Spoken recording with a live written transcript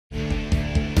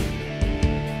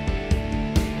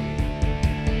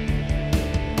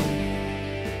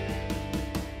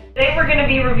Today we're going to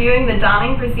be reviewing the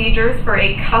donning procedures for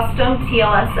a custom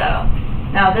TLSO.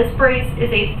 Now this brace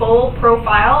is a full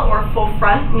profile or full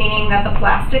front, meaning that the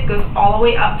plastic goes all the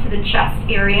way up to the chest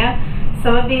area.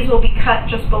 Some of these will be cut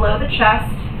just below the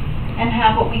chest and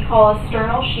have what we call a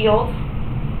sternal shield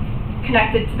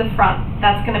connected to the front.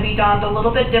 That's going to be donned a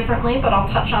little bit differently, but I'll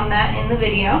touch on that in the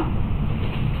video.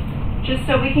 Just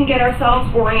so we can get ourselves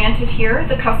oriented here,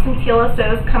 the custom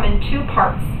TLSOs come in two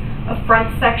parts. A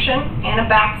front section and a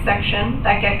back section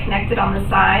that get connected on the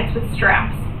sides with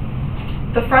straps.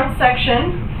 The front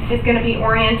section is going to be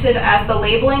oriented as the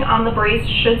labeling on the brace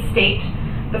should state.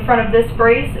 The front of this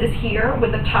brace is here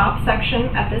with the top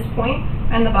section at this point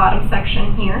and the bottom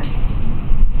section here.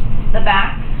 The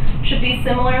back should be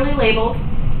similarly labeled.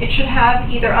 It should have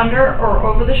either under or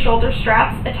over the shoulder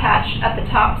straps attached at the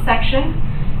top section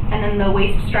and then the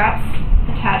waist straps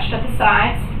attached at the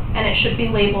sides, and it should be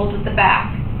labeled with the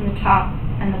back, the top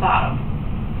and the bottom.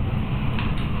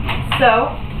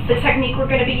 So the technique we're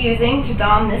going to be using to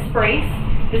don this brace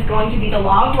is going to be the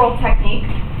log roll technique.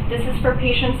 This is for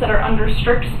patients that are under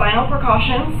strict spinal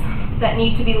precautions, that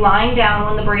need to be lying down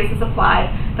when the brace is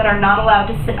applied, that are not allowed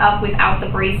to sit up without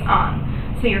the brace on.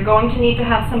 So you're going to need to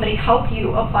have somebody help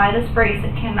you apply this brace.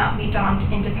 It cannot be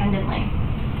donned independently.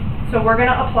 So we're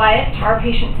going to apply it to our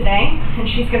patient today, and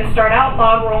she's going to start out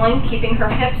log rolling, keeping her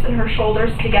hips and her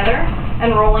shoulders together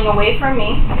and rolling away from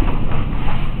me.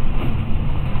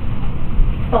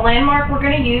 The landmark we're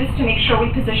going to use to make sure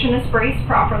we position this brace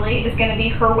properly is going to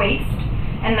be her waist,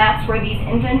 and that's where these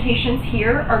indentations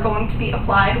here are going to be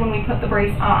applied when we put the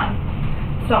brace on.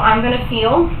 So I'm going to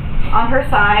feel on her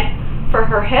side for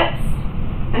her hips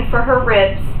and for her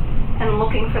ribs, and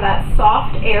looking for that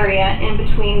soft area in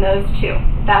between those two.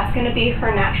 That's going to be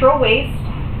her natural waist,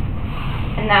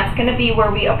 and that's going to be where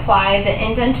we apply the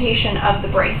indentation of the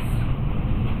brace.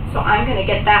 So I'm going to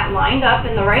get that lined up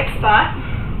in the right spot,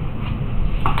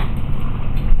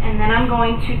 and then I'm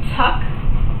going to tuck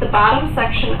the bottom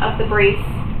section of the brace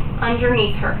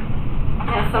underneath her.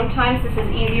 Now sometimes this is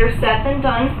easier said than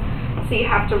done, so you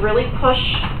have to really push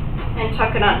and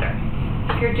tuck it under.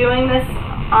 If you're doing this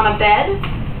on a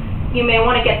bed, you may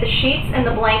want to get the sheets and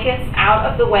the blankets out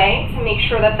of the way to make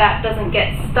sure that that doesn't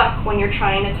get stuck when you're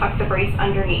trying to tuck the brace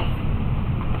underneath.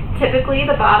 Typically,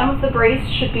 the bottom of the brace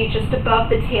should be just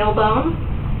above the tailbone,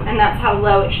 and that's how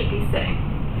low it should be sitting.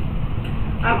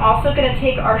 I'm also going to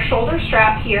take our shoulder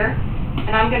strap here,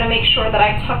 and I'm going to make sure that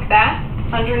I tuck that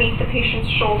underneath the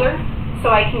patient's shoulder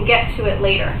so I can get to it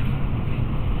later.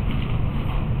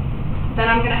 Then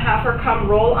I'm going to have her come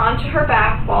roll onto her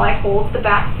back while I hold the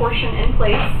back portion in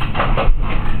place.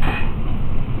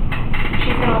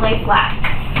 She's going to lay flat.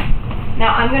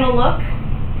 Now I'm going to look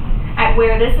at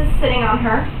where this is sitting on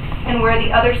her and where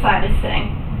the other side is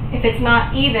sitting. If it's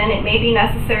not even, it may be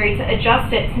necessary to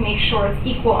adjust it to make sure it's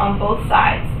equal on both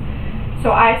sides.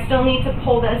 So I still need to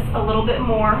pull this a little bit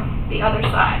more the other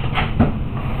side.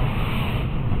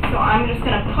 So I'm just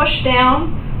going to push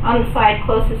down on the side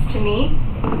closest to me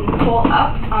and pull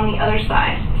up on the other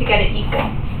side to get it equal.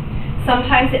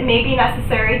 Sometimes it may be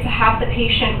necessary to have the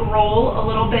patient roll a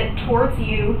little bit towards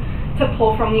you to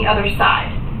pull from the other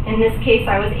side. In this case,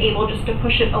 I was able just to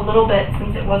push it a little bit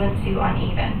since it wasn't too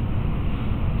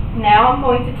uneven. Now I'm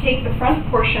going to take the front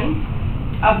portion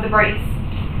of the brace.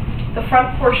 The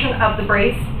front portion of the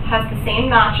brace has the same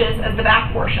notches as the back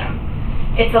portion.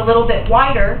 It's a little bit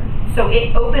wider, so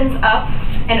it opens up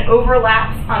and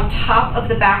overlaps on top of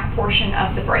the back portion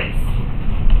of the brace.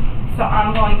 So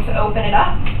I'm going to open it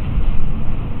up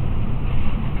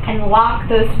and lock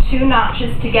those two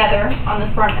notches together on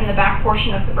the front and the back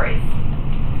portion of the brace.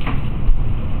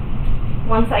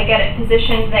 Once I get it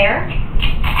positioned there,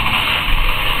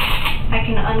 I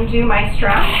can undo my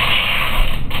strap.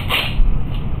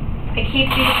 I keep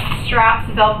these straps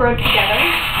Velcroed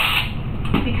together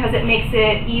because it makes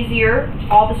it easier.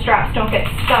 All the straps don't get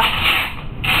stuck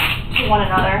to one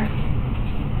another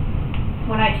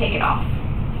when I take it off.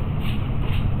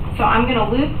 So I'm going to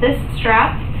loop this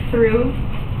strap through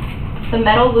the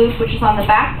metal loop which is on the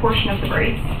back portion of the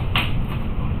brace,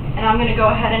 and I'm going to go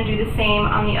ahead and do the same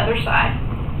on the other side.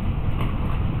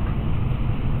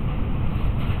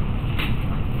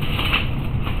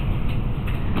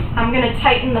 I'm going to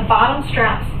tighten the bottom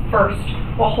straps first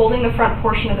while holding the front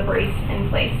portion of the brace in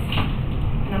place.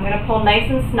 And I'm going to pull nice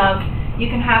and snug. You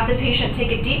can have the patient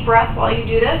take a deep breath while you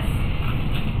do this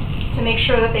to make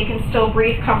sure that they can still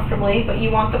breathe comfortably, but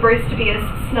you want the brace to be as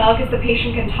snug as the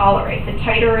patient can tolerate. The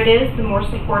tighter it is, the more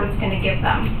support it's going to give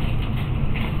them.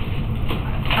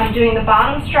 I'm doing the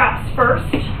bottom straps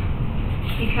first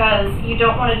because you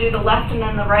don't want to do the left and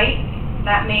then the right.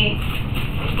 That may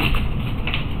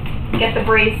get the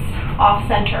brace off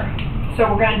center. So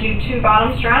we're going to do 2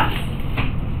 bottom straps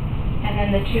and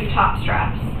then the 2 top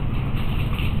straps.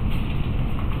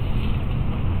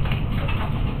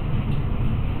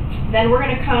 Then we're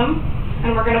going to come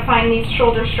and we're going to find these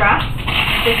shoulder straps.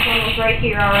 This one was right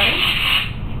here already.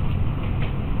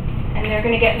 And they're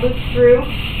going to get looped through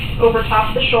over top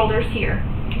of the shoulders here.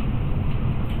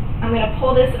 I'm going to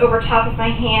pull this over top of my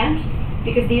hand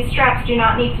because these straps do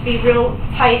not need to be real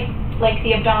tight like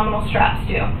the abdominal straps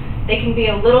do. They can be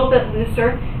a little bit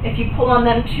looser. If you pull on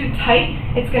them too tight,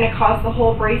 it's going to cause the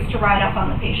whole brace to ride up on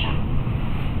the patient.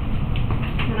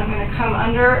 And I'm going to come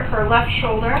under her left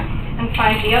shoulder and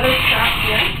find the other strap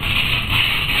here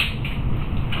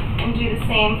and do the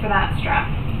same for that strap.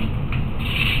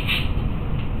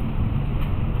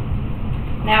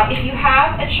 Now, if you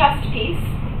have a chest piece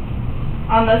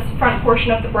on this front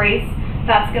portion of the brace,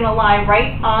 that's going to lie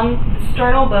right on the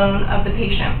sternal bone of the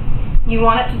patient. You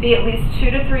want it to be at least 2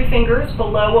 to 3 fingers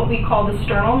below what we call the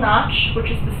sternal notch,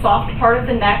 which is the soft part of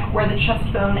the neck where the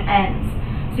chest bone ends.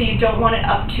 So you don't want it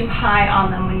up too high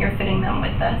on them when you're fitting them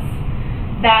with this.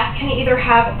 That can either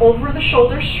have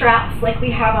over-the-shoulder straps like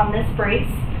we have on this brace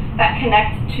that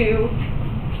connect to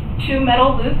 2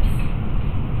 metal loops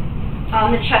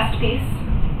on the chest piece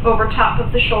over top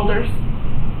of the shoulders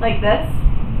like this,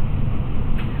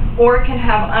 or it can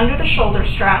have under the shoulder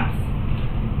straps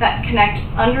that connect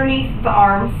underneath the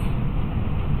arms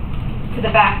to the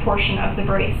back portion of the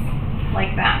brace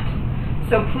like that.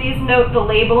 So please note the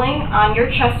labeling on your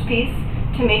chest piece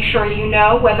to make sure you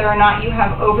know whether or not you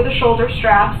have over the shoulder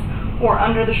straps or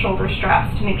under the shoulder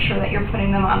straps to make sure that you're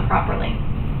putting them on properly.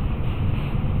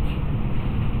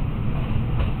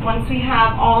 Once we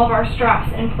have all of our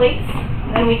straps in place,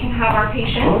 then we can have our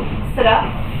patient sit up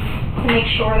to make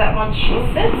sure that once she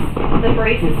sits, the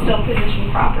brace is still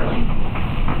positioned properly.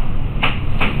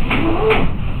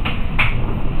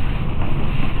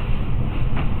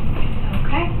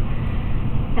 Okay,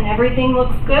 and everything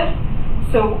looks good.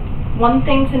 So one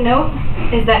thing to note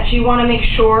is that you want to make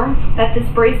sure that this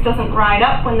brace doesn't ride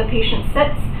up when the patient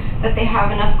sits, that they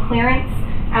have enough clearance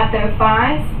at their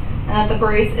thighs, and that the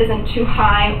brace isn't too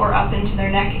high or up into their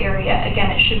neck area.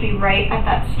 Again, it should be right at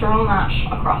that sternal notch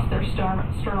across their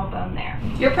sternal bone there.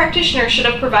 Your practitioner should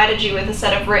have provided you with a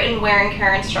set of written wear and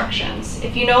care instructions.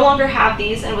 If you no longer have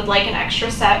these and would like an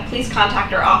extra set, please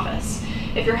contact our office.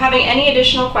 If you're having any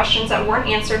additional questions that weren't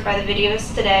answered by the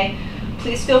videos today,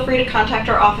 please feel free to contact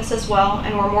our office as well,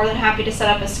 and we're more than happy to set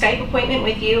up a Skype appointment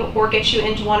with you or get you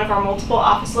into one of our multiple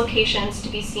office locations to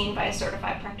be seen by a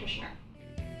certified practitioner.